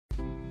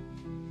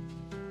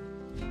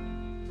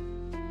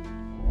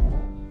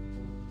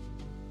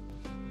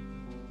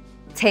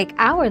Take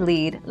our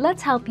lead,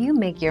 let's help you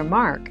make your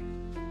mark.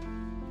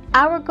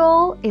 Our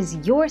goal is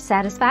your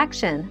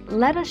satisfaction.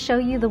 Let us show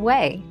you the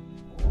way.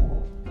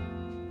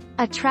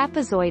 A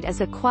trapezoid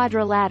is a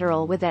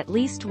quadrilateral with at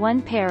least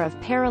one pair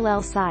of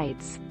parallel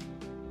sides.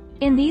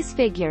 In these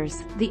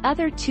figures, the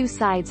other two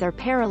sides are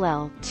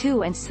parallel,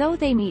 too, and so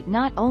they meet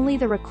not only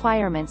the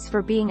requirements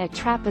for being a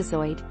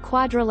trapezoid,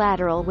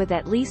 quadrilateral with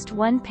at least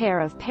one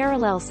pair of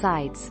parallel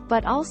sides,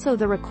 but also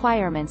the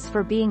requirements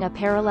for being a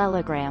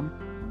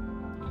parallelogram.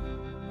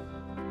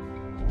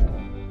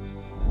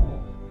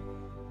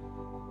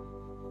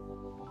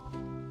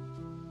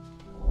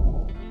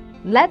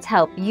 Let's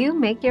help you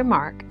make your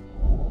mark.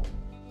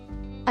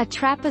 A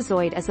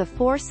trapezoid is a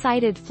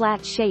four-sided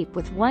flat shape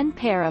with one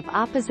pair of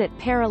opposite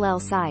parallel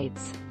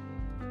sides.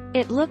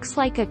 It looks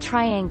like a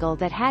triangle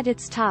that had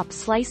its top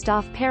sliced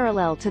off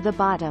parallel to the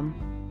bottom.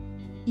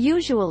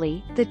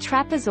 Usually, the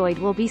trapezoid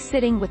will be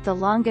sitting with the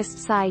longest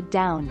side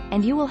down,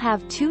 and you will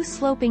have two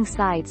sloping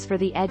sides for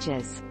the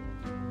edges.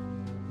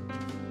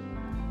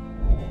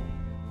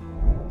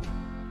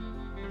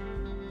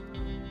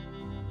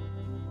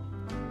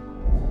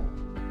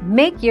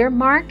 Make your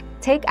mark,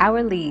 take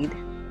our lead.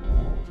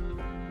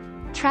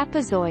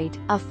 Trapezoid,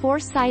 a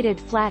four-sided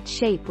flat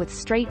shape with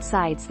straight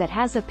sides that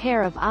has a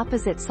pair of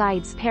opposite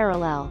sides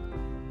parallel.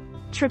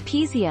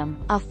 Trapezium,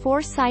 a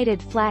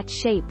four-sided flat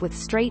shape with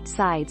straight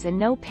sides and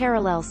no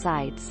parallel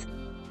sides.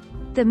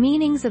 The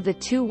meanings of the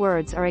two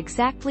words are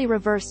exactly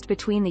reversed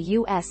between the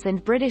US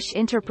and British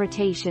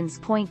interpretations.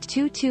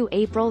 22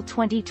 April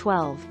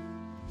 2012.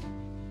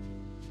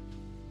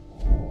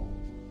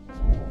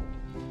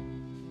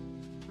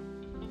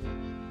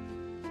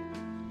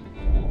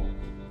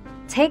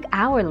 Take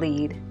our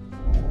lead.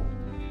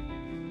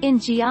 In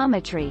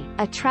geometry,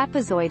 a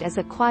trapezoid is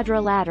a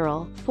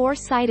quadrilateral,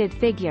 four-sided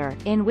figure,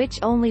 in which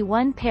only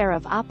one pair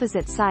of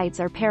opposite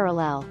sides are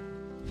parallel.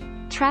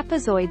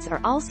 Trapezoids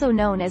are also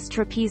known as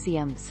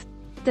trapeziums.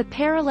 The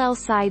parallel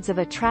sides of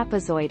a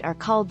trapezoid are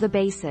called the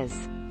bases.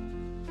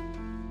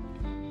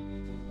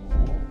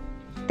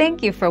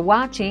 Thank you for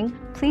watching.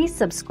 Please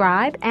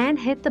subscribe and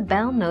hit the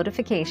bell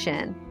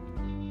notification.